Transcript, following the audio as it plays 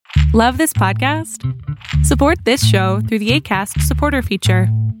Love this podcast? Support this show through the Acast supporter feature.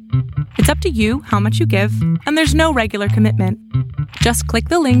 It's up to you how much you give, and there's no regular commitment. Just click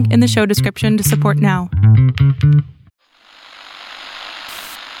the link in the show description to support now.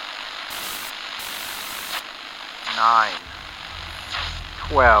 Nine,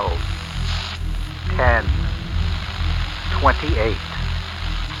 12, 10, 28,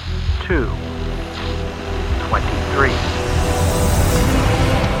 2, 23.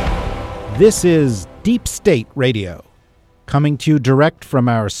 This is Deep State Radio, coming to you direct from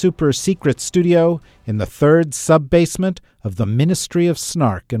our super secret studio in the third sub-basement of the Ministry of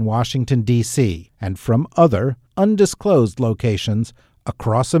Snark in Washington, D.C., and from other undisclosed locations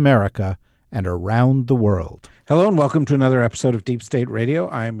across America and around the world. Hello and welcome to another episode of Deep State Radio.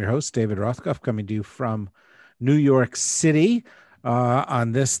 I am your host, David Rothkopf, coming to you from New York City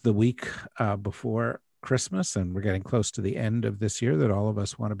on the week before Christmas, and we're getting close to the end of this year that all of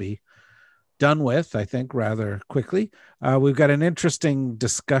us want to be done with, I think, rather quickly. We've got an interesting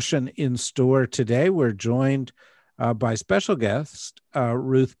discussion in store today. We're joined by special guest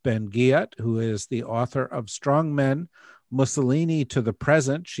Ruth Ben-Ghiat, who is the author of Strong Men, Mussolini to the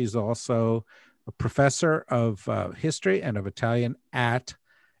Present. She's also a professor of history and of Italian at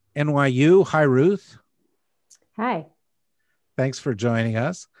NYU. Hi, Ruth. Hi. Thanks for joining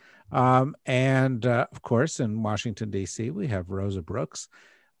us. And of course, in Washington, D.C., we have Rosa Brooks.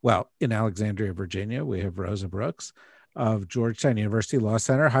 Well, in Alexandria, Virginia, we have Rosa Brooks of Georgetown University Law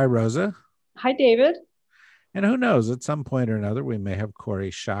Center. Hi, Rosa. Hi, David. And who knows, at some point or another, we may have Kori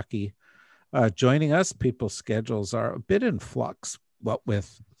Schake joining us. People's schedules are a bit in flux, what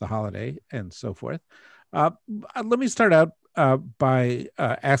with the holiday and so forth. Let me start out by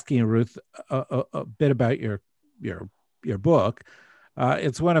asking you, Ruth, a bit about your book.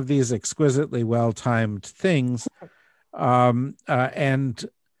 It's one of these exquisitely well-timed things.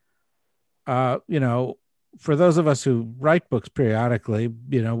 For those of us who write books periodically,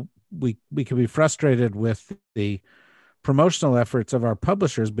 we can be frustrated with the promotional efforts of our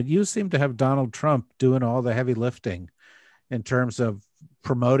publishers, but you seem to have Donald Trump doing all the heavy lifting in terms of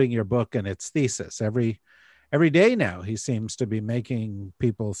promoting your book and its thesis. Every day now, he seems to be making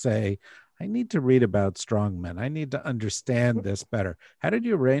people say, I need to read about strong men. I need to understand this better. How did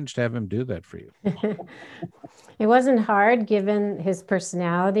you arrange to have him do that for you? It wasn't hard, given his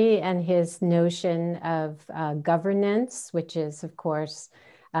personality and his notion of governance, which is, of course,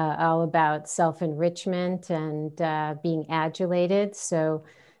 all about self-enrichment and being adulated. So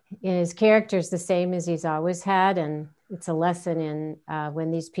his character is the same as he's always had. And it's a lesson in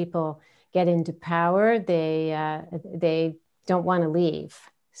when these people get into power, they don't want to leave.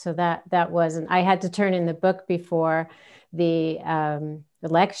 So that wasn't, I had to turn in the book before the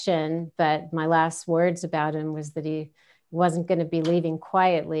election, but my last words about him was that he wasn't going to be leaving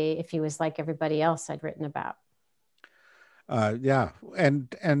quietly if he was like everybody else I'd written about. And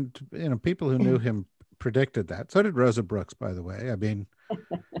people who knew him predicted that. So did Rosa Brooks, by the way. I mean,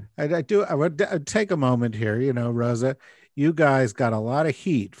 I would take a moment here, Rosa, you guys got a lot of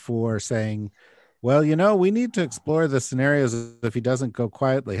heat for saying, well, we need to explore the scenarios if he doesn't go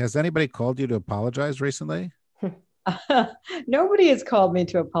quietly. Has anybody called you to apologize recently? Nobody has called me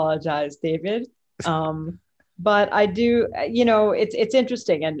to apologize, David. But I do, it's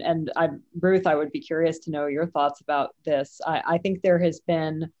interesting. And Ruth, I would be curious to know your thoughts about this. I think there has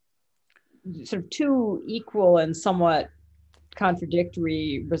been sort of two equal and somewhat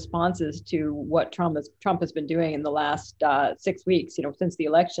contradictory responses to what Trump has been doing in the last 6 weeks, since the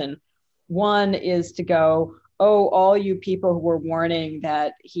election. One is to go, all you people who were warning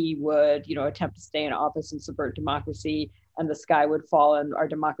that he would, attempt to stay in office and subvert democracy and the sky would fall and our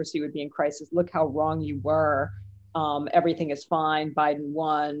democracy would be in crisis. Look how wrong you were. Everything is fine. Biden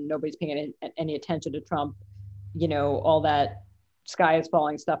won. Nobody's paying any attention to Trump. All that sky is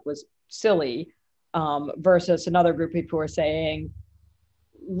falling stuff was silly. Versus another group of people who are saying,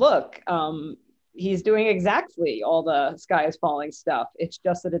 look, he's doing exactly all the sky is falling stuff. It's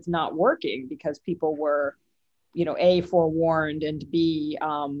just that it's not working because people were, A, forewarned, and B,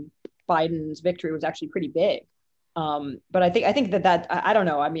 Biden's victory was actually pretty big. But I think that I don't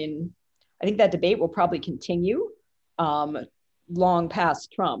know. I mean, I think that debate will probably continue long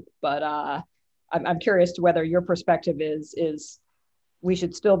past Trump. But I'm curious to whether your perspective is we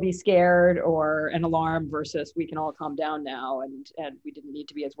should still be scared or an alarm versus we can all calm down now and we didn't need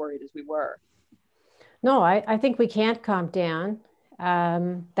to be as worried as we were. No, I think we can't calm down.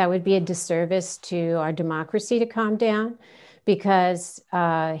 That would be a disservice to our democracy to calm down because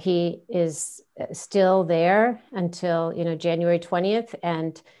he is still there until January 20th.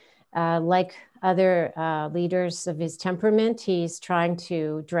 And like other leaders of his temperament. He's trying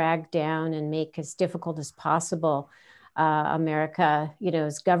to drag down and make as difficult as possible America,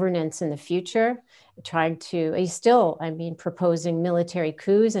 his governance in the future, he's still, proposing military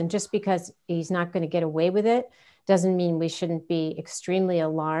coups. And just because he's not going to get away with it doesn't mean we shouldn't be extremely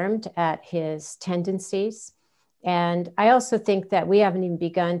alarmed at his tendencies. And I also think that we haven't even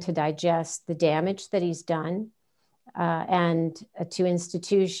begun to digest the damage that he's done and to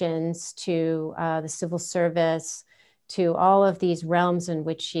institutions, to the civil service, to all of these realms in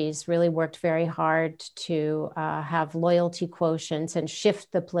which he's really worked very hard to have loyalty quotients and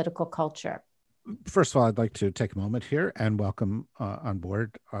shift the political culture. First of all, I'd like to take a moment here and welcome on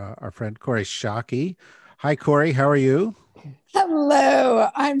board our friend Kori Schake. Hi, Kori. How are you? Hello.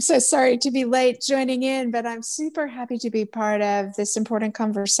 I'm so sorry to be late joining in, but I'm super happy to be part of this important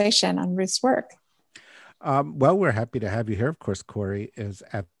conversation on Ruth's work. Well, we're happy to have you here. Of course, Kori is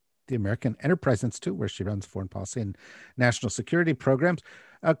at the American Enterprise Institute, where she runs foreign policy and national security programs.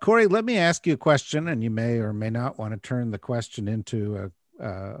 Kori, let me ask you a question, and you may or may not want to turn the question into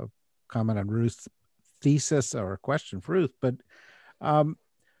a comment on Ruth's thesis or a question for Ruth, but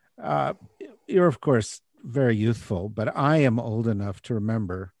you're, of course, very youthful, but I am old enough to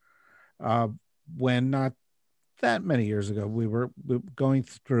remember when not that many years ago, we were going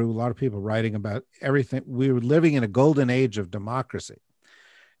through a lot of people writing about everything. We were living in a golden age of democracy,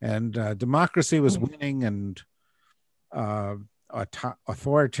 and democracy was winning, and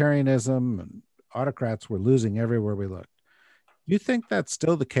authoritarianism and autocrats were losing everywhere we looked. You think that's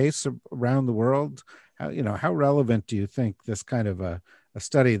still the case around the world? How relevant do you think this kind of a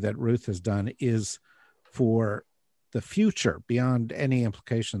study that Ruth has done is for the future beyond any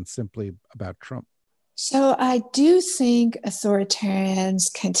implications simply about Trump? So I do think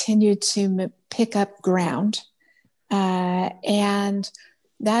authoritarians continue to pick up ground. And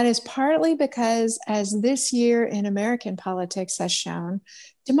that is partly because, as this year in American politics has shown,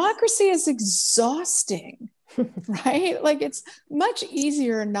 democracy is exhausting, right? Like, it's much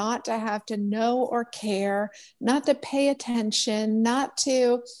easier not to have to know or care, not to pay attention, not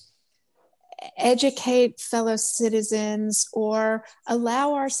to educate fellow citizens or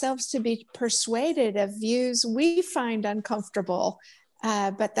allow ourselves to be persuaded of views we find uncomfortable,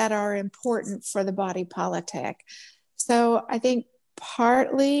 but that are important for the body politic. So I think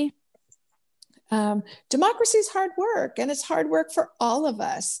partly democracy is hard work, and it's hard work for all of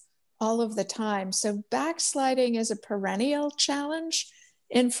us all of the time. So backsliding is a perennial challenge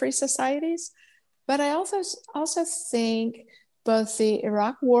in free societies. But I also think both the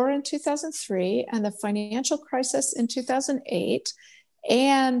Iraq War in 2003 and the financial crisis in 2008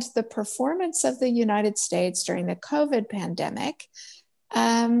 and the performance of the United States during the COVID pandemic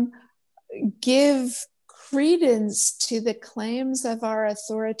give credence to the claims of our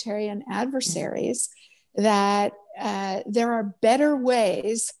authoritarian adversaries that there are better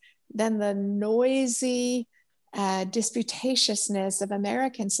ways than the noisy disputatiousness of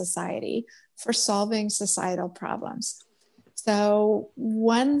American society for solving societal problems. So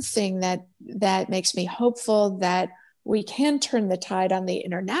one thing that makes me hopeful that we can turn the tide on the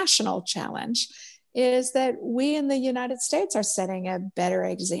international challenge is that we in the United States are setting a better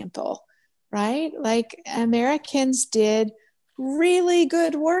example, right? Like, Americans did really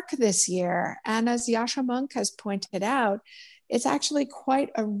good work this year. And as Yascha Mounk has pointed out, it's actually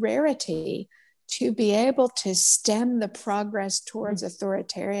quite a rarity to be able to stem the progress towards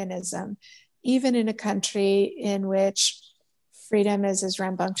authoritarianism, even in a country in which freedom is as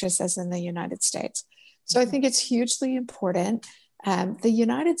rambunctious as in the United States. So I think it's hugely important. The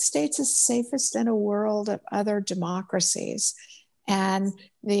United States is safest in a world of other democracies. And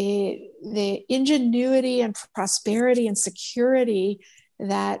the ingenuity and prosperity and security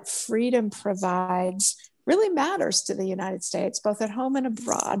that freedom provides really matters to the United States, both at home and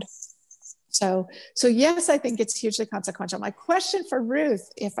abroad. So yes, I think it's hugely consequential. My question for Ruth,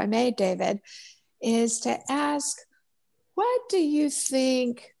 if I may, David, is to ask, what do you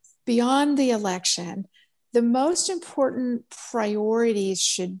think, beyond the election, the most important priorities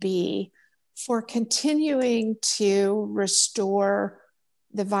should be for continuing to restore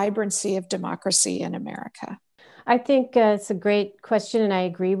the vibrancy of democracy in America? I think it's a great question, and I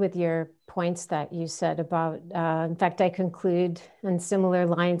agree with your points that you said about, in fact, I conclude on similar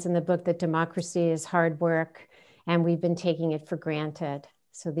lines in the book that democracy is hard work, and we've been taking it for granted.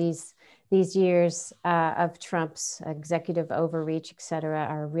 So these years of Trump's executive overreach, et cetera,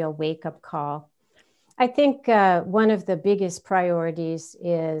 are a real wake-up call. I think one of the biggest priorities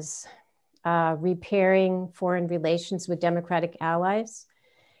is repairing foreign relations with democratic allies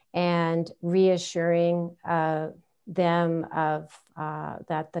and reassuring them of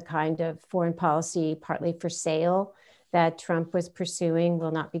that the kind of foreign policy, partly for sale, that Trump was pursuing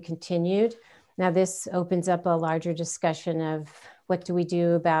will not be continued. Now, this opens up a larger discussion of what do we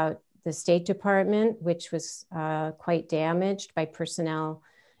do about the State Department, which was quite damaged by personnel,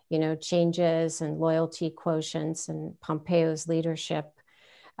 changes and loyalty quotients and Pompeo's leadership.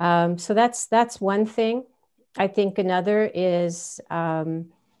 So that's one thing. I think another is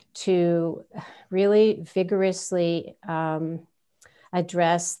to really vigorously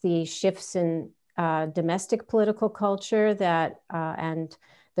address the shifts in domestic political culture that and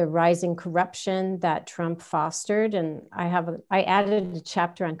the rising corruption that Trump fostered. And I added a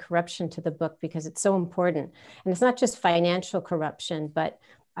chapter on corruption to the book because it's so important. And it's not just financial corruption, but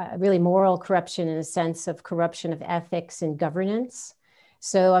really moral corruption in a sense of corruption of ethics and governance.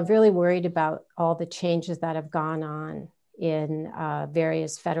 So I'm really worried about all the changes that have gone on in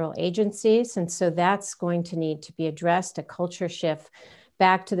various federal agencies. And so that's going to need to be addressed, a culture shift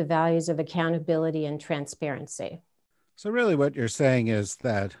back to the values of accountability and transparency. So really what you're saying is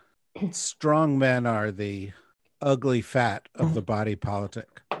that strong men are the ugly fat of the body politic.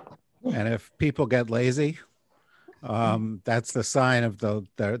 And if people get lazy, that's the sign of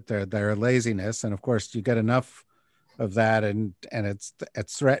their laziness. And of course, you get enough of that, and it's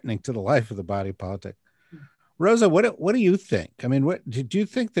threatening to the life of the body politic. Rosa, what do you think? I mean, do you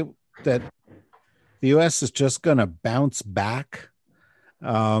think that the U.S. is just going to bounce back?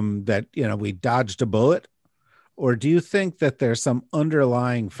 That we dodged a bullet, or do you think that there's some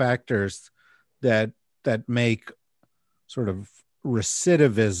underlying factors that make sort of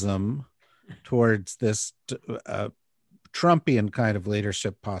recidivism towards this Trumpian kind of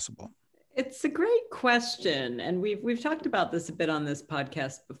leadership possible? It's a great question, and we've talked about this a bit on this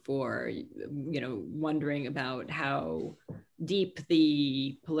podcast before. Wondering about how deep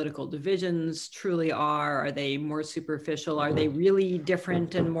the political divisions truly are. Are they more superficial? Are they really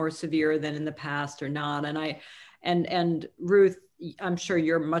different and more severe than in the past, or not? And Ruth, I'm sure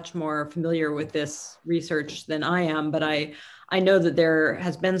you're much more familiar with this research than I am, but I know that there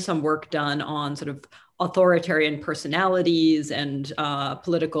has been some work done on sort of authoritarian personalities and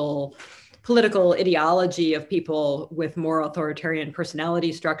political ideology of people with more authoritarian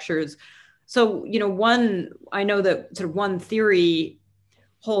personality structures. So, I know that sort of one theory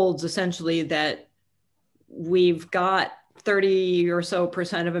holds essentially that we've got 30% or so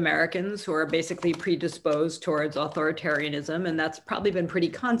of Americans who are basically predisposed towards authoritarianism, and that's probably been pretty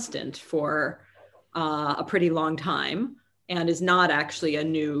constant for a pretty long time, and is not actually a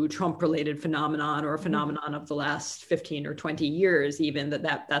new Trump-related phenomenon or a phenomenon of the last 15 or 20 years, even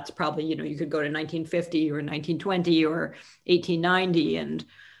that's probably, you could go to 1950 or 1920 or 1890. And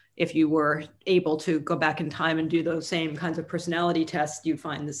if you were able to go back in time and do those same kinds of personality tests, you'd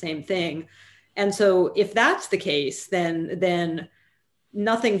find the same thing. And so if that's the case, then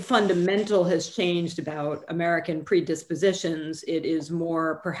nothing fundamental has changed about American predispositions. It is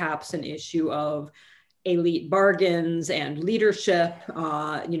more perhaps an issue of elite bargains and leadership,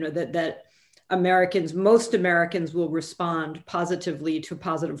 that most Americans will respond positively to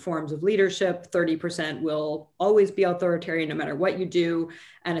positive forms of leadership. 30% will always be authoritarian no matter what you do.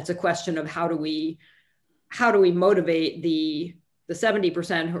 And it's a question of how do we motivate the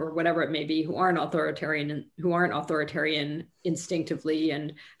 70% or whatever it may be who aren't authoritarian instinctively,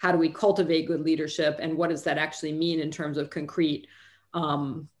 and how do we cultivate good leadership, and what does that actually mean in terms of concrete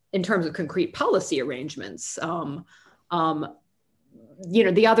policy arrangements.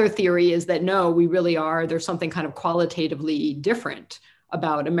 The other theory is that no, there's something kind of qualitatively different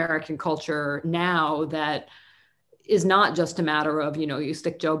about American culture now that is not just a matter of, you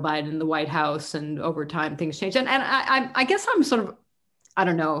stick Joe Biden in the White House and over time things change. And I guess I'm sort of, I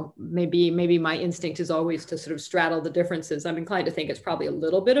don't know, maybe my instinct is always to sort of straddle the differences. I'm inclined to think it's probably a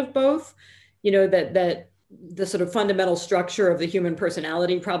little bit of both, that the sort of fundamental structure of the human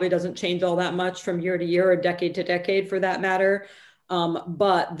personality probably doesn't change all that much from year to year or decade to decade for that matter.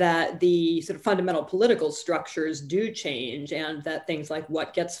 But that the sort of fundamental political structures do change, and that things like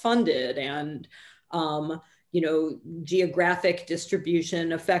what gets funded and, geographic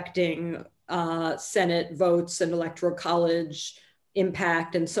distribution affecting Senate votes and electoral college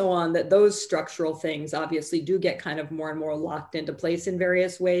impact and so on, that those structural things obviously do get kind of more and more locked into place in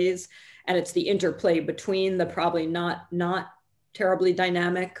various ways. And it's the interplay between the probably not terribly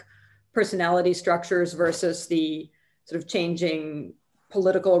dynamic personality structures versus the sort of changing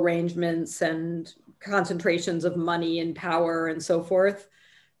political arrangements and concentrations of money and power and so forth,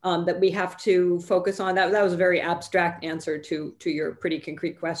 that we have to focus on. That was a very abstract answer to your pretty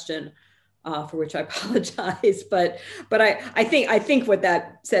concrete question, for which I apologize. But I think what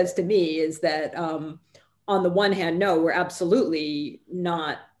that says to me is that on on the one hand, no, we're absolutely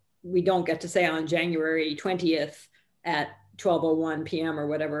not, we don't get to say on January 20th at 12:01 p.m. or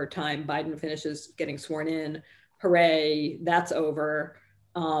whatever time Biden finishes getting sworn in, hooray, that's over,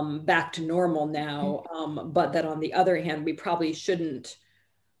 back to normal now. But that on the other hand, we probably shouldn't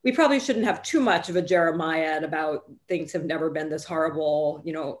have too much of a Jeremiad about things have never been this horrible,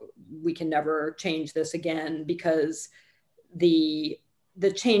 we can never change this again, because the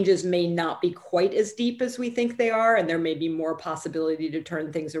changes may not be quite as deep as we think they are, and there may be more possibility to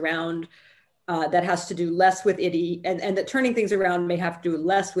turn things around. That has to do less with and that turning things around may have to do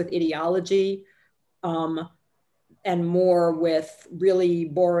less with ideology, and more with really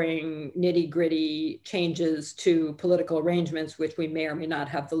boring, nitty-gritty changes to political arrangements, which we may or may not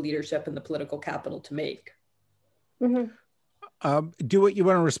have the leadership and the political capital to make. Do you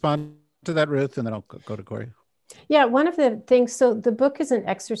want to respond to that, Ruth, and then I'll go to Corey. Yeah, one of the things, so the book is an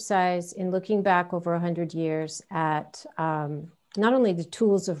exercise in looking back over 100 years at not only the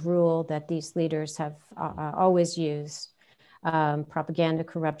tools of rule that these leaders have always used, propaganda,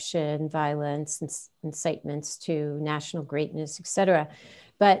 corruption, violence, incitements to national greatness, et cetera,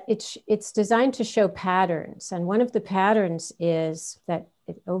 but it's designed to show patterns. And one of the patterns is that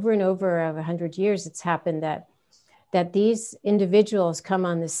over and over of 100 years, it's happened that these individuals come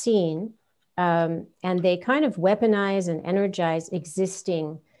on the scene, and they kind of weaponize and energize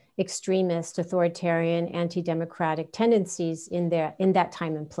existing extremist, authoritarian, anti-democratic tendencies in that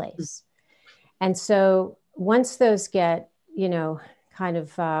time and place. And so once those get, kind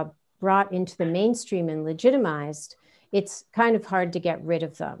of brought into the mainstream and legitimized, it's kind of hard to get rid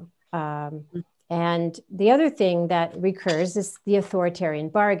of them. And the other thing that recurs is the authoritarian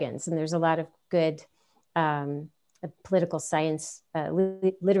bargains. And there's a lot of good political science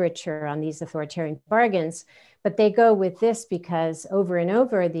literature on these authoritarian bargains, but they go with this because over and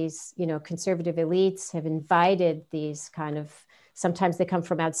over these, conservative elites have invited these kind of, sometimes they come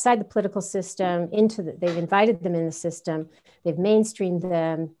from outside the political system they've invited them in the system, they've mainstreamed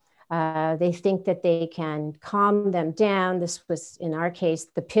them. They think that they can calm them down. This was, in our case,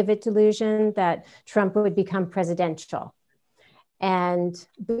 the pivot delusion that Trump would become presidential. And,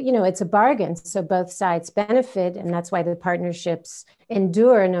 it's a bargain. So both sides benefit. And that's why the partnerships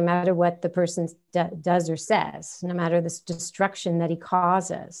endure no matter what the person does or says, no matter the destruction that he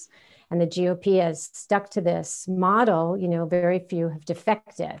causes. And the GOP has stuck to this model. Very few have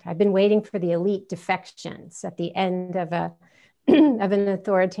defected. I've been waiting for the elite defections at the end of an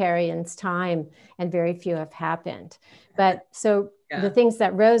authoritarian's time, and very few have happened. But so the things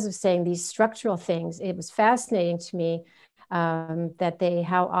that Rose was saying, these structural things, it was fascinating to me that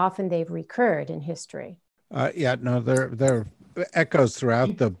how often they've recurred in history. There are echoes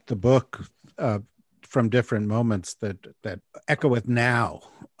throughout the book from different moments that echo with now.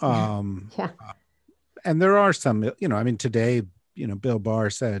 And there are some, today, Bill Barr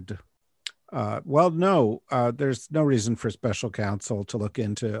said, there's no reason for special counsel to look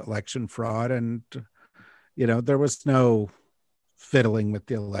into election fraud. And, there was no fiddling with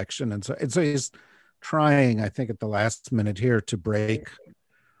the election. And so he's trying, I think, at the last minute here to break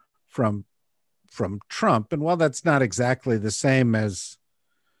from Trump. And while that's not exactly the same as,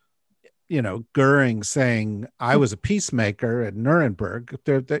 Goering saying, I was a peacemaker at Nuremberg,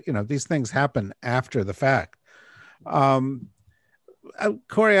 these things happen after the fact.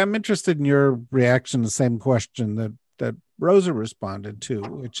 Corey, I'm interested in your reaction to the same question that Rosa responded to,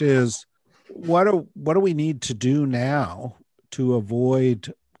 which is, what do we need to do now to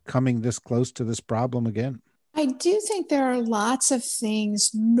avoid coming this close to this problem again? I do think there are lots of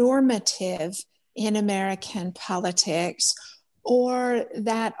things normative in American politics, or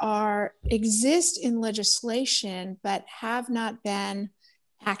that exist in legislation but have not been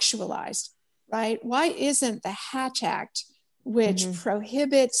actualized, right? Why isn't the Hatch Act, which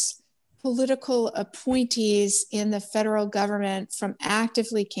prohibits political appointees in the federal government from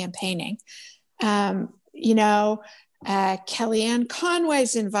actively campaigning? Kellyanne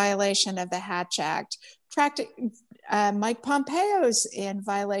Conway's in violation of the Hatch Act. Mike Pompeo's in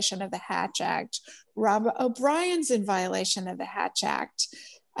violation of the Hatch Act. Robert O'Brien's in violation of the Hatch Act.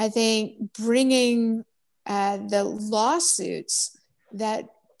 I think bringing the lawsuits that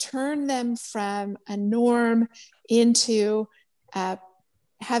turn them from a norm into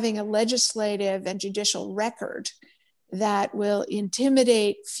having a legislative and judicial record that will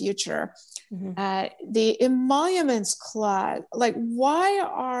intimidate future. The emoluments clause, like, why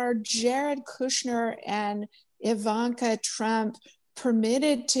are Jared Kushner and Ivanka Trump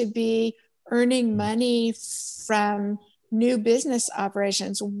permitted to be earning money from new business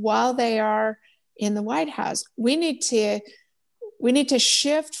operations while they are in the White House? We need to we need to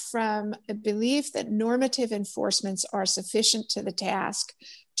shift from a belief that normative enforcements are sufficient to the task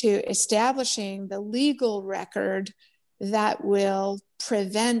to establishing the legal record that will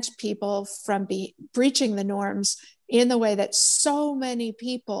prevent people from breaching the norms in the way that so many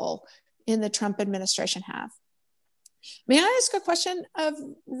people in the Trump administration have. May I ask a question of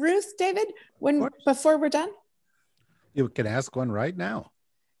Ruth, David, before we're done? You can ask one right now.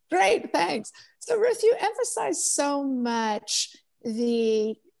 Great, thanks. So Ruth, you emphasize so much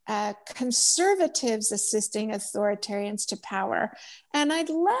the conservatives assisting authoritarians to power. And I'd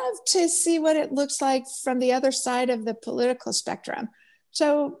love to see what it looks like from the other side of the political spectrum.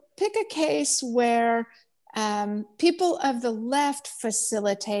 So pick a case where people of the left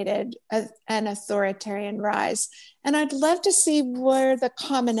facilitated an authoritarian rise. And I'd love to see where the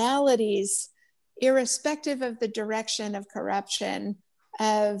commonalities, irrespective of the direction of corruption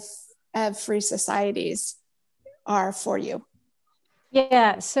of free societies, are for you.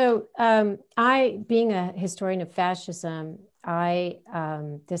 Yeah, so I, being a historian of fascism, I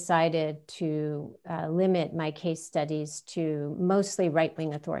decided to limit my case studies to mostly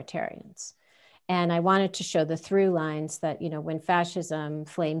right-wing authoritarians. And I wanted to show the through lines that, you know, when fascism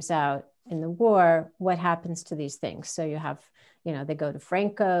flames out in the war, what happens to these things? So you have, you know, they go to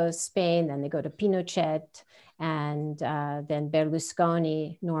Franco's Spain, then they go to Pinochet, and then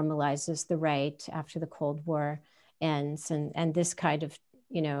Berlusconi normalizes the right after the Cold War ends, and this kind of,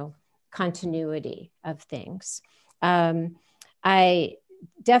 you know, continuity of things. I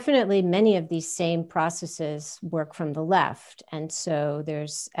definitely, many of these same processes work from the left. And so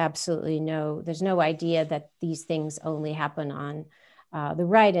there's absolutely there's no idea that these things only happen on the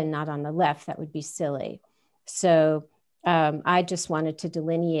right and not on the left. That would be silly. So I just wanted to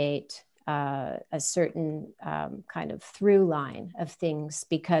delineate a certain kind of through line of things,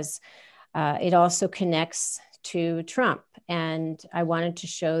 because it also connects to Trump. And I wanted to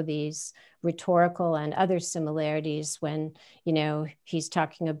show these rhetorical and other similarities when, you know, he's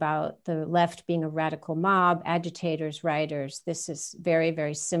talking about the left being a radical mob, agitators, rioters. This is very,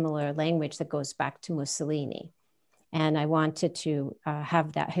 very similar language that goes back to Mussolini. And I wanted to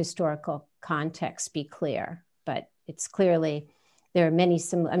have that historical context be clear, but it's clearly, there are many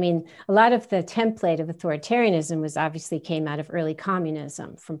similar, I mean, a lot of the template of authoritarianism was obviously came out of early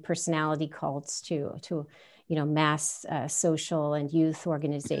communism, from personality cults to you know, mass social and youth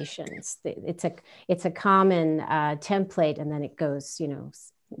organizations. It's a common template, and then it goes, you know,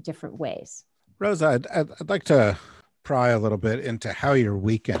 different ways. Rosa, I'd like to pry a little bit into how your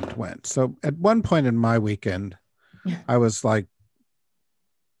weekend went. So at one point in my weekend, I was like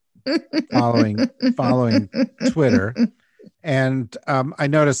following Twitter, and I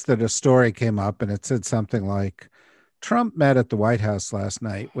noticed that a story came up, and it said something like, Trump met at the White House last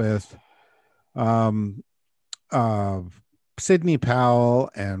night with Sidney Powell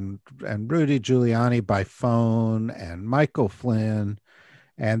and Rudy Giuliani by phone, and Michael Flynn,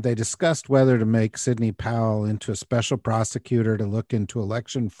 and they discussed whether to make Sidney Powell into a special prosecutor to look into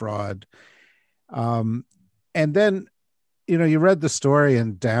election fraud. And then, you know, you read the story,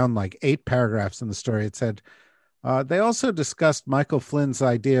 and down like 8 paragraphs in the story, it said, they also discussed Michael Flynn's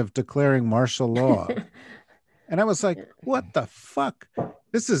idea of declaring martial law. And I was like, what the fuck?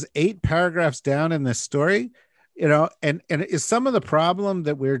 This is 8 paragraphs down in this story, you know, and is some of the problem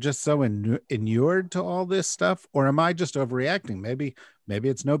that we're just so inured to all this stuff, or am I just overreacting? Maybe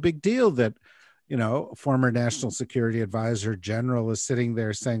it's no big deal that, you know, former National Security Advisor General is sitting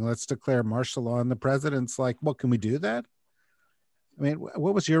there saying, let's declare martial law, and the president's like, well, can we do that? I mean,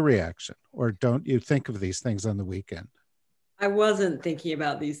 what was your reaction? Or don't you think of these things on the weekend? I wasn't thinking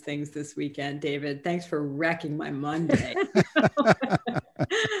about these things this weekend, David. Thanks for wrecking my Monday.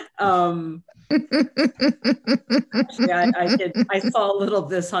 Actually, I saw a little of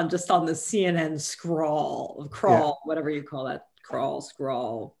this on the CNN crawl, yeah. Whatever you call that,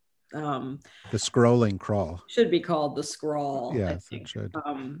 scroll. The scrolling crawl. Should be called the scroll. Yes, it should.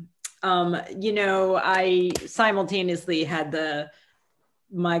 You know, I simultaneously had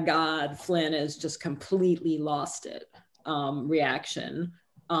my God, Flynn has just completely lost it reaction.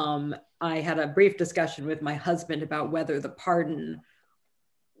 I had a brief discussion with my husband about whether the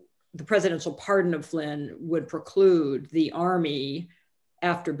presidential pardon of Flynn would preclude the army,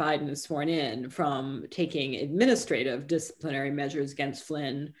 after Biden is sworn in, from taking administrative disciplinary measures against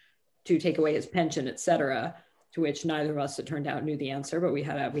Flynn to take away his pension, et cetera, to which neither of us, it turned out, knew the answer, but we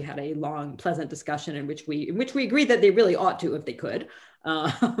had a long, pleasant discussion in which we agreed that they really ought to, if they could,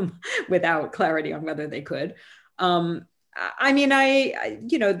 without clarity on whether they could. I mean,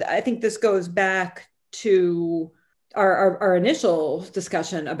 I think this goes back to our initial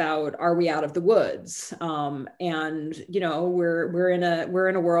discussion about, are we out of the woods? And we're in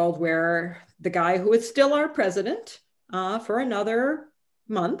a world where the guy who is still our president for another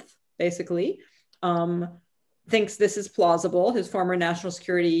month, basically, thinks this is plausible. His former national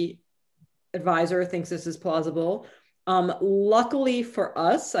security advisor thinks this is plausible. Luckily for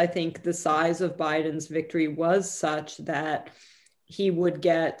us, I think the size of Biden's victory was such that he would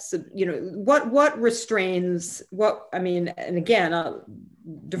get, what restrains what, I mean, and again, I'll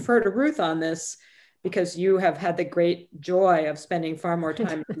defer to Ruth on this because you have had the great joy of spending far more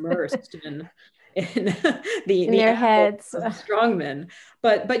time immersed in their heads of strongmen.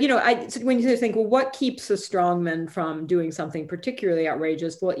 But when you think, well, what keeps a strongman from doing something particularly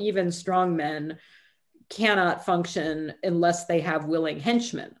outrageous? Well, even strongmen cannot function unless they have willing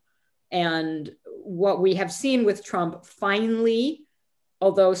henchmen. And what we have seen with Trump finally,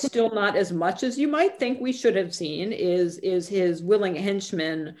 although still not as much as you might think we should have seen, is his willing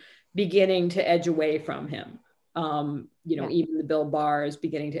henchmen beginning to edge away from him. Even the Bill Barr is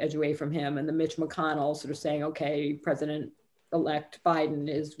beginning to edge away from him, and the Mitch McConnell sort of saying, okay, President-elect Biden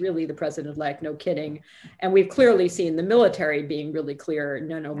is really the president-elect, no kidding. And we've clearly seen the military being really clear,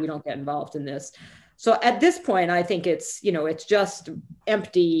 no, we don't get involved in this. So at this point, I think it's just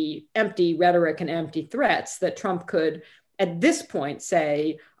empty rhetoric and empty threats that Trump could, at this point,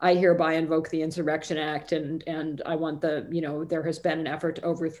 say, I hereby invoke the Insurrection Act, and I want there has been an effort to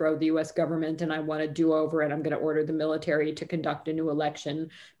overthrow the US government, and I want a do-over, and I'm going to order the military to conduct a new election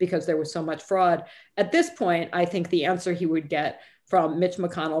because there was so much fraud. At this point, I think the answer he would get from Mitch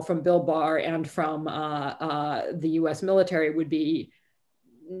McConnell, from Bill Barr, and from the US military would be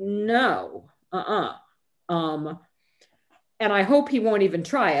no. And I hope he won't even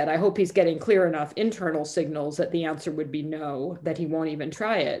try it. I hope he's getting clear enough internal signals that the answer would be no, that he won't even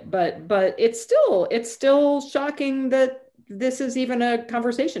try it. But it's still shocking that this is even a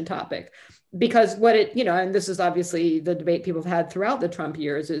conversation topic, because and this is obviously the debate people have had throughout the Trump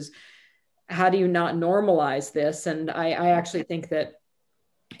years, is how do you not normalize this? And I actually think that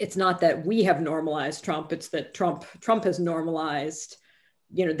it's not that we have normalized Trump, it's that Trump has normalized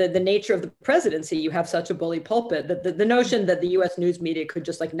the nature of the presidency. You have such a bully pulpit that the notion that the US news media could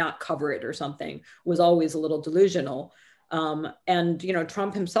just not cover it or something was always a little delusional. And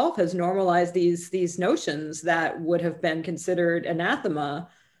Trump himself has normalized these notions that would have been considered anathema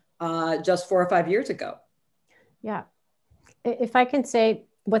just 4 or 5 years ago. Yeah. If I can say,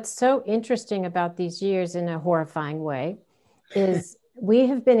 what's so interesting about these years in a horrifying way is we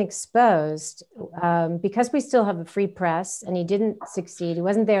have been exposed because we still have a free press, and he didn't succeed. He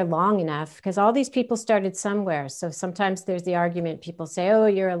wasn't there long enough because all these people started somewhere. So sometimes there's the argument, people say, oh,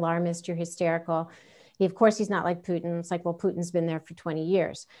 you're alarmist, you're hysterical. Of course, he's not like Putin. It's like, well, Putin's been there for 20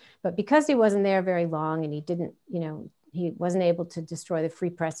 years. But because he wasn't there very long and he didn't, he wasn't able to destroy the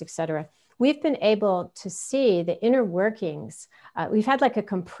free press, et cetera, we've been able to see the inner workings. We've had a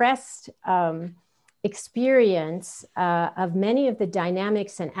compressed experience of many of the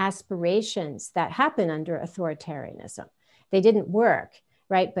dynamics and aspirations that happen under authoritarianism. They didn't work,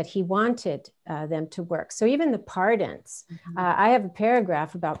 right? But he wanted them to work. So even the pardons, I have a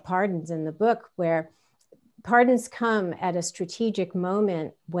paragraph about pardons in the book where pardons come at a strategic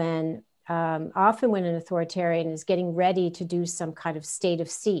moment when often when an authoritarian is getting ready to do some kind of state of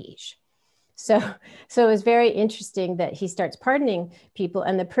siege. So it was very interesting that he starts pardoning people,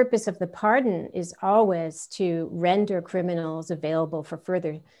 and the purpose of the pardon is always to render criminals available for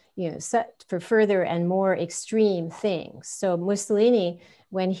further, for further and more extreme things. So Mussolini,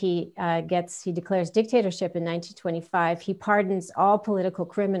 when he declares dictatorship in 1925, he pardons all political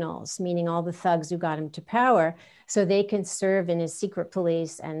criminals, meaning all the thugs who got him to power, so they can serve in his secret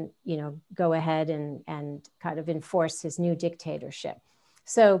police and go ahead and kind of enforce his new dictatorship.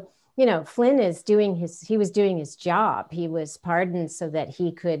 So Flynn was doing his job. He was pardoned so that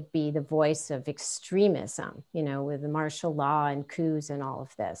he could be the voice of extremism, with the martial law and coups and all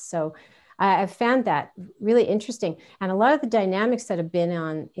of this. So I found that really interesting. And a lot of the dynamics that have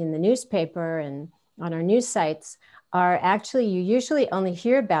been in the newspaper and on our news sites are actually, you usually only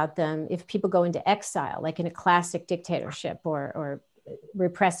hear about them if people go into exile, like in a classic dictatorship or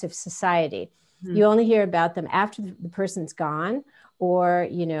repressive society. Mm-hmm. You only hear about them after the person's gone, or,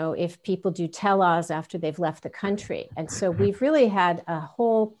 if people do tell-ahs after they've left the country. And so we've really had a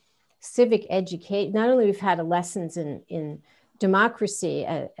whole civic education. Not only we've had lessons in democracy,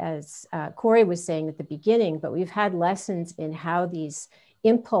 as Corey was saying at the beginning, but we've had lessons in how these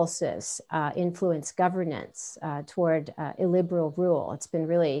impulses influence governance toward illiberal rule. It's been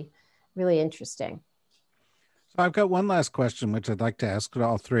really, really interesting. So I've got one last question, which I'd like to ask to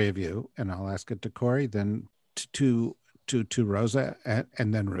all three of you, and I'll ask it to Corey, then to Rosa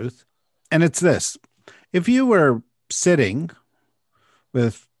and then Ruth. And it's this: if you were sitting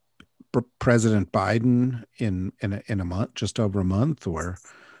with President Biden in a month, just over a month, or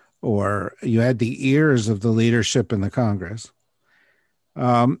you had the ears of the leadership in the Congress,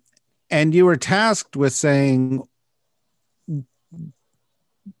 and you were tasked with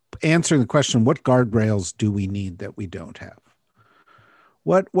answering the question, what guardrails do we need that we don't have?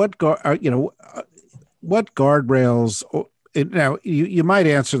 What guardrails? Now, you might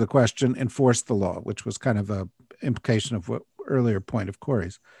answer the question, enforce the law, which was kind of a implication of what earlier point of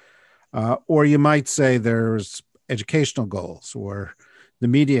Corey's. Or you might say there's educational goals, or the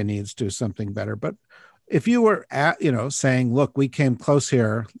media needs to do something better. But if you were saying, look, we came close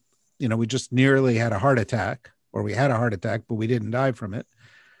here, we just nearly had a heart attack, or we had a heart attack, but we didn't die from it.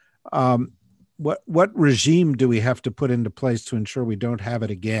 What regime do we have to put into place to ensure we don't have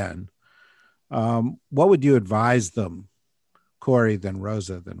it again? What would you advise them, Corey, then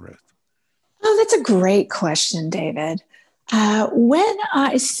Rosa, then Ruth? Oh, that's a great question, David. When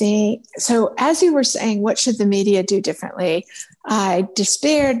I think, so as you were saying, what should the media do differently? I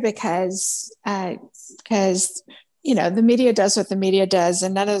despaired because the media does what the media does,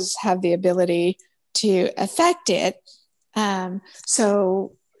 and none of us have the ability to affect it.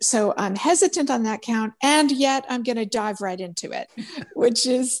 So I'm hesitant on that count, and yet I'm going to dive right into it, which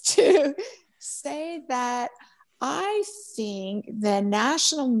is to say that I think the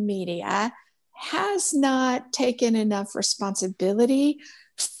national media has not taken enough responsibility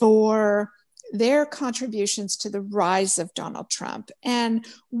for their contributions to the rise of Donald Trump. And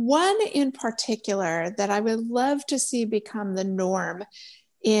one in particular that I would love to see become the norm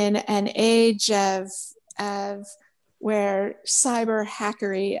in an age of where cyber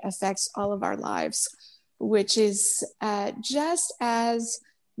hackery affects all of our lives, which is just as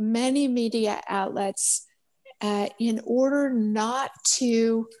many media outlets, in order not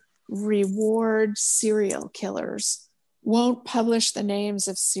to reward serial killers, won't publish the names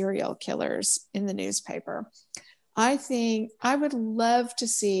of serial killers in the newspaper. I think I would love to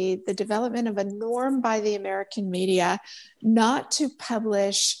see the development of a norm by the American media not to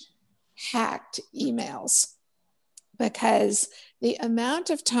publish hacked emails, because the amount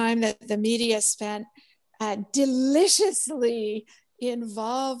of time that the media spent deliciously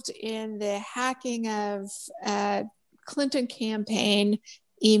involved in the hacking of Clinton campaign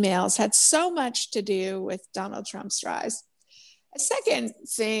emails had so much to do with Donald Trump's rise. A second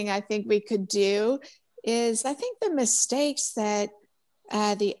thing I think we could do is, I think the mistakes that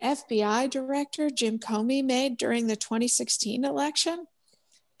the FBI director, Jim Comey, made during the 2016 election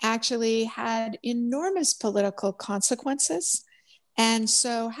actually had enormous political consequences. And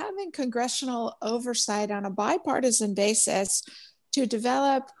so having congressional oversight on a bipartisan basis to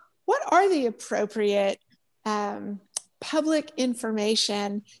develop what are the appropriate public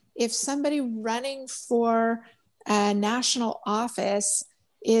information if somebody running for a national office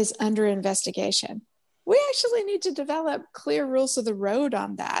is under investigation. We actually need to develop clear rules of the road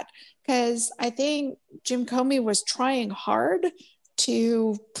on that, because I think Jim Comey was trying hard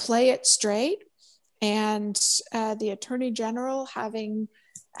to play it straight, and the Attorney General, having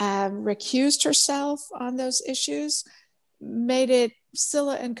recused herself on those issues, made it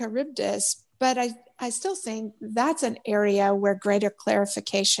Scylla and Charybdis. But I still think that's an area where greater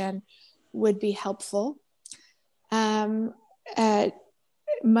clarification would be helpful.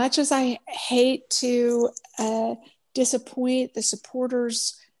 Much as I hate to disappoint the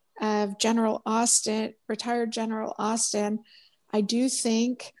supporters of General Austin, retired General Austin, I do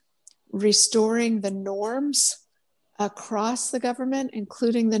think restoring the norms across the government,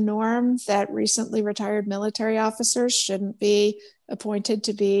 including the norm that recently retired military officers shouldn't be appointed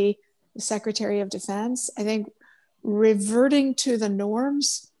to be the Secretary of Defense. I think reverting to the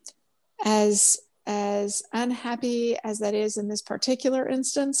norms, as unhappy as that is in this particular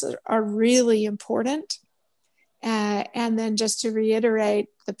instance, are really important. And then just to reiterate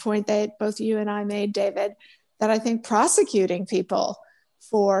the point that both you and I made, David, that I think prosecuting people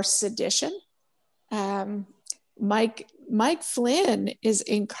for sedition, Mike Flynn is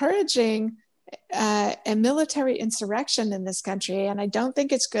encouraging a military insurrection in this country, and I don't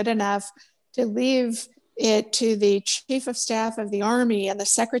think it's good enough to leave it to the Chief of Staff of the Army and the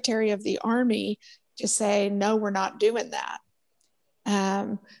Secretary of the Army to say, no, we're not doing that.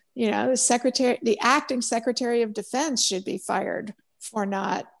 The acting Secretary of Defense should be fired for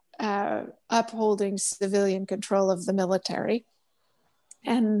not upholding civilian control of the military,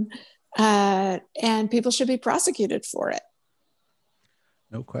 and people should be prosecuted for it.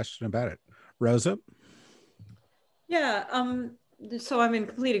 No question about it. Rosa? Yeah, So I'm in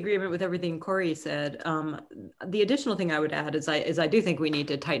complete agreement with everything Corey said. The additional thing I would add is I do think we need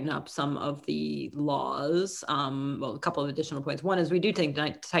to tighten up some of the laws. Well, a couple of additional points. One is we do think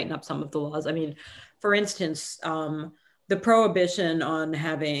to tighten up some of the laws. I mean, for instance, the prohibition on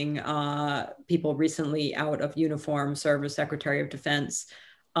having people recently out of uniform serve as Secretary of Defense,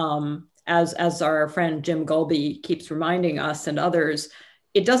 as our friend Jim Golby keeps reminding us and others,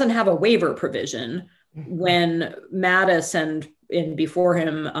 it doesn't have a waiver provision. When Mattis and before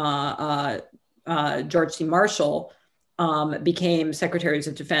him, George C. Marshall became secretaries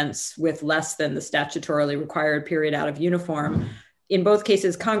of defense with less than the statutorily required period out of uniform, in both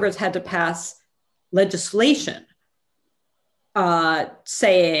cases, Congress had to pass legislation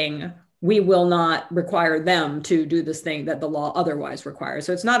saying we will not require them to do this thing that the law otherwise requires.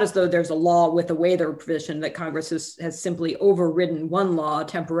 So it's not as though there's a law with a waiver provision that Congress has simply overridden one law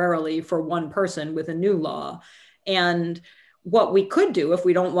temporarily for one person with a new law. And what we could do if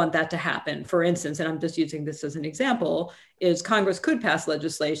we don't want that to happen, for instance, and I'm just using this as an example, is Congress could pass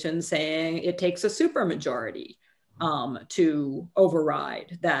legislation saying it takes a supermajority to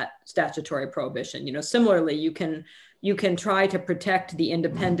override that statutory prohibition. You know, similarly, you can try to protect the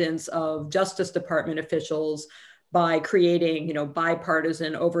independence of Justice Department officials by creating, you know,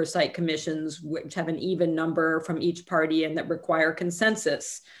 bipartisan oversight commissions, which have an even number from each party and that require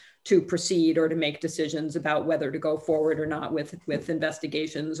consensus to proceed or to make decisions about whether to go forward or not with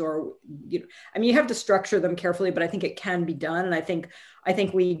investigations. Or, you know, I mean, you have to structure them carefully, but I think it can be done. And I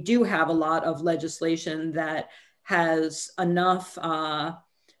think we do have a lot of legislation that has enough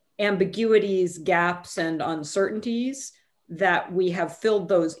ambiguities, gaps, and uncertainties that we have filled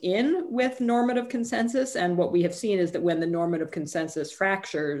those in with normative consensus. And what we have seen is that when the normative consensus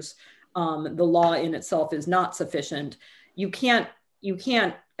fractures, the law in itself is not sufficient. You can't,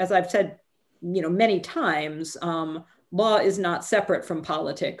 as I've said, you know, many times, law is not separate from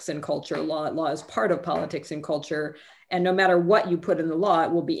politics and culture. Law is part of politics and culture. And no matter what you put in the law,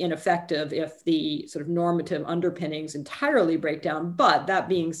 it will be ineffective if the sort of normative underpinnings entirely break down. But that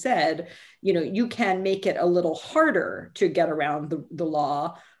being said, you know, you can make it a little harder to get around the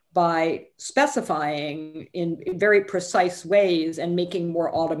law by specifying in very precise ways and making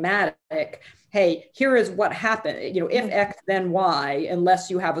more automatic, hey, here is what happened. You know, if X, then Y, unless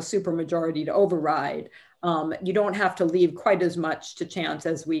you have a supermajority to override. You don't have to leave quite as much to chance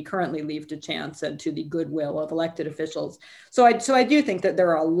as we currently leave to chance and to the goodwill of elected officials. So I do think that there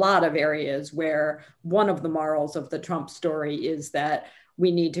are a lot of areas where one of the morals of the Trump story is that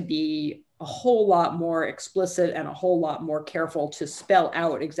we need to be a whole lot more explicit and a whole lot more careful to spell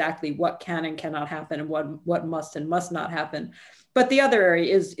out exactly what can and cannot happen and what must and must not happen. But the other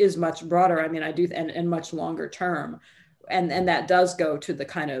area is much broader. I mean, I do, and much longer term. And that does go to the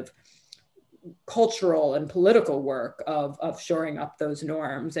kind of cultural and political work of shoring up those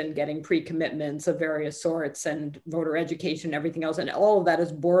norms and getting pre-commitments of various sorts and voter education and everything else. And all of that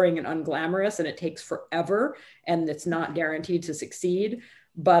is boring and unglamorous and it takes forever and it's not guaranteed to succeed.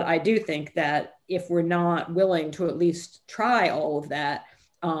 But I do think that if we're not willing to at least try all of that,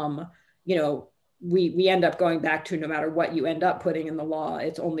 you know, we end up going back to no matter what you end up putting in the law,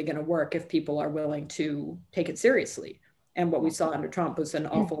 it's only going to work if people are willing to take it seriously. And what we saw under Trump was an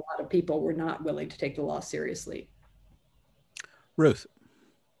awful lot of people were not willing to take the law seriously. Ruth.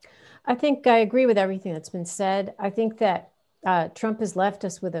 I think I agree with everything that's been said. I think that Trump has left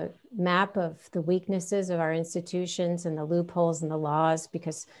us with a map of the weaknesses of our institutions and the loopholes in the laws,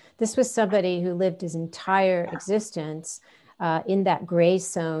 because this was somebody who lived his entire existence in that gray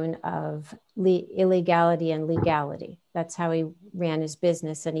zone of illegality and legality. That's how he ran his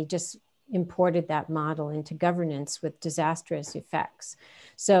business. And he just imported that model into governance with disastrous effects.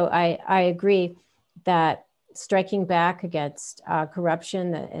 So I agree that striking back against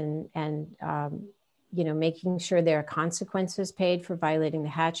corruption and you know, making sure there are consequences paid for violating the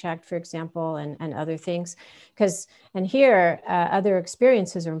Hatch Act, for example, and other things. And here, other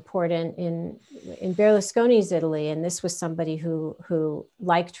experiences are important in Berlusconi's Italy. And this was somebody who,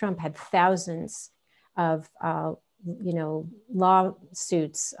 like Trump, had thousands of you know,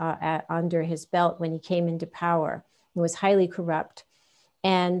 lawsuits under his belt when he came into power. He was highly corrupt.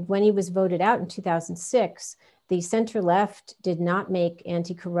 And when he was voted out in 2006, the center-left did not make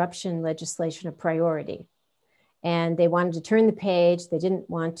anti-corruption legislation a priority. And they wanted to turn the page. They didn't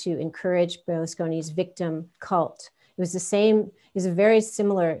want to encourage Berlusconi's victim cult. It was a very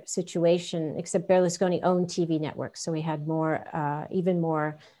similar situation, except Berlusconi owned TV networks. So he had more, even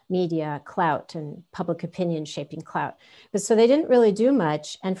more media clout and public opinion shaping clout. But so they didn't really do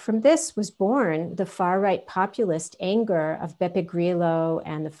much. And from this was born the far-right populist anger of Beppe Grillo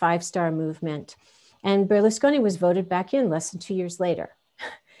and the Five Star Movement. And Berlusconi was voted back in less than 2 years later.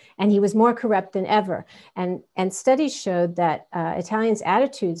 And he was more corrupt than ever. And studies showed that Italians'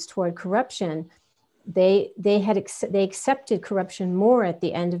 attitudes toward corruption, they accepted corruption more at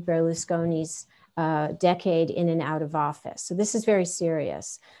the end of Berlusconi's decade in and out of office. So this is very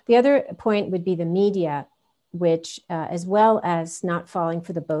serious. The other point would be the media, which, as well as not falling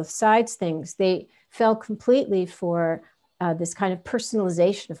for the both sides things, they fell completely for this kind of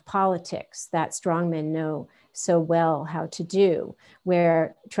personalization of politics that strongmen know so well how to do,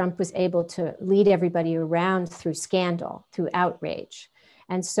 where Trump was able to lead everybody around through scandal, through outrage.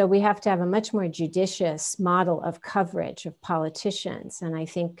 And so we have to have a much more judicious model of coverage of politicians. And I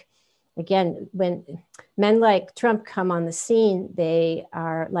think, again, when men like Trump come on the scene, they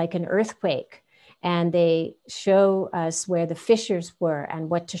are like an earthquake, and they show us where the fissures were and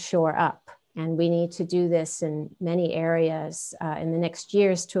what to shore up. And we need to do this in many areas in the next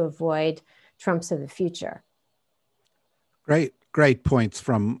years to avoid Trumps of the future. Great points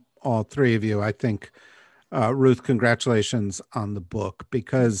from all three of you. I think, Ruth, congratulations on the book,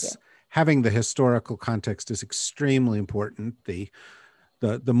 because having the historical context is extremely important. The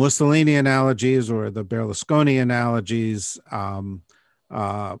Mussolini analogies or the Berlusconi analogies are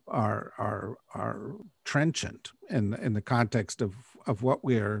trenchant in the context of what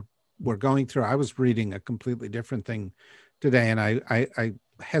we're going through. I was reading a completely different thing today, and I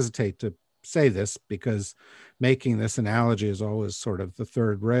hesitate to say this because making this analogy is always sort of the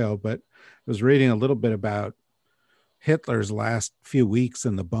third rail, but I was reading a little bit about Hitler's last few weeks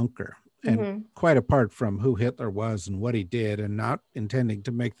in the bunker. And quite apart from who Hitler was and what he did, and not intending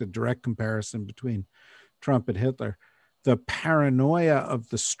to make the direct comparison between Trump and Hitler, the paranoia of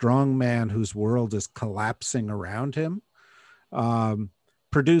the strong man whose world is collapsing around him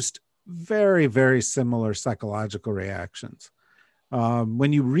produced very, very similar psychological reactions.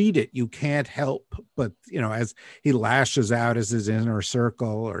 When you read it, you can't help but, as he lashes out as his inner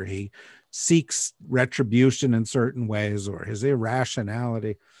circle, or he seeks retribution in certain ways, or his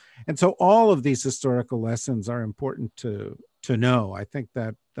irrationality. And so all of these historical lessons are important to know. I think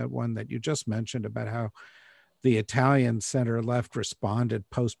that one that you just mentioned about how the Italian center left responded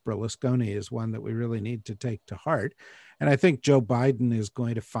post-Berlusconi is one that we really need to take to heart. And I think Joe Biden is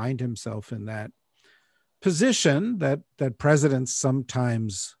going to find himself in that position that presidents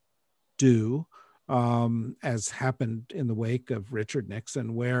sometimes do, as happened in the wake of Richard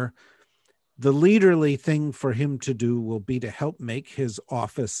Nixon, where the leaderly thing for him to do will be to help make his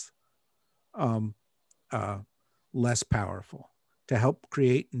office less powerful, to help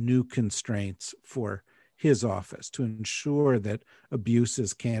create new constraints for his office, to ensure that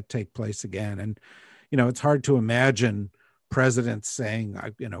abuses can't take place again. And, it's hard to imagine presidents saying,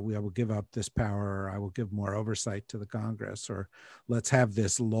 we will give up this power, or I will give more oversight to the Congress, or let's have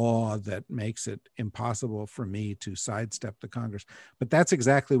this law that makes it impossible for me to sidestep the Congress. But that's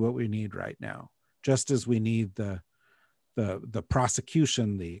exactly what we need right now, just as we need the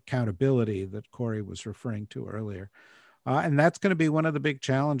prosecution, the accountability that Corey was referring to earlier. And that's going to be one of the big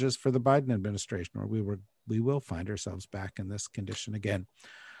challenges for the Biden administration, where we will find ourselves back in this condition again.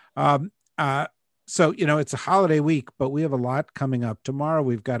 So, it's a holiday week, but we have a lot coming up. Tomorrow,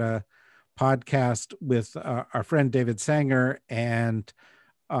 we've got a podcast with our friend David Sanger and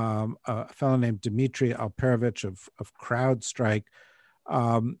a fellow named Dmitry Alperovich of CrowdStrike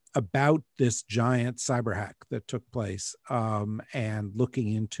about this giant cyber hack that took place, and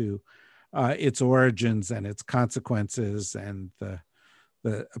looking into its origins and its consequences, and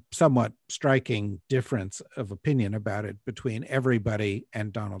the somewhat striking difference of opinion about it between everybody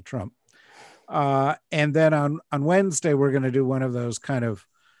and Donald Trump. And then on Wednesday, we're going to do one of those kind of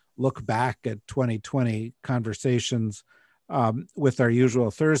look back at 2020 conversations with our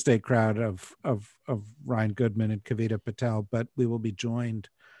usual Thursday crowd of Ryan Goodman and Kavita Patel, but we will be joined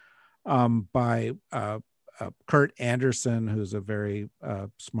by Kurt Anderson, who's a very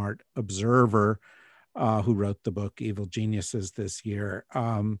smart observer who wrote the book Evil Geniuses this year.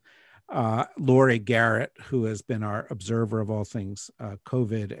 Lori Garrett, who has been our observer of all things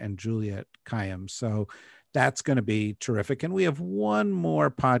COVID, and Juliet Kayyem. So that's going to be terrific. And we have one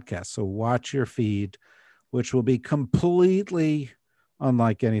more podcast, so watch your feed, which will be completely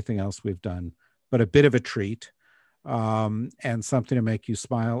unlike anything else we've done, but a bit of a treat, and something to make you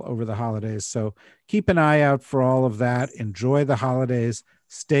smile over the holidays. So keep an eye out for all of that. Enjoy the holidays.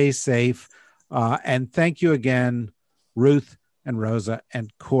 Stay safe. And thank you again, Ruth and Rosa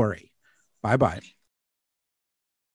and Corey. Bye-bye.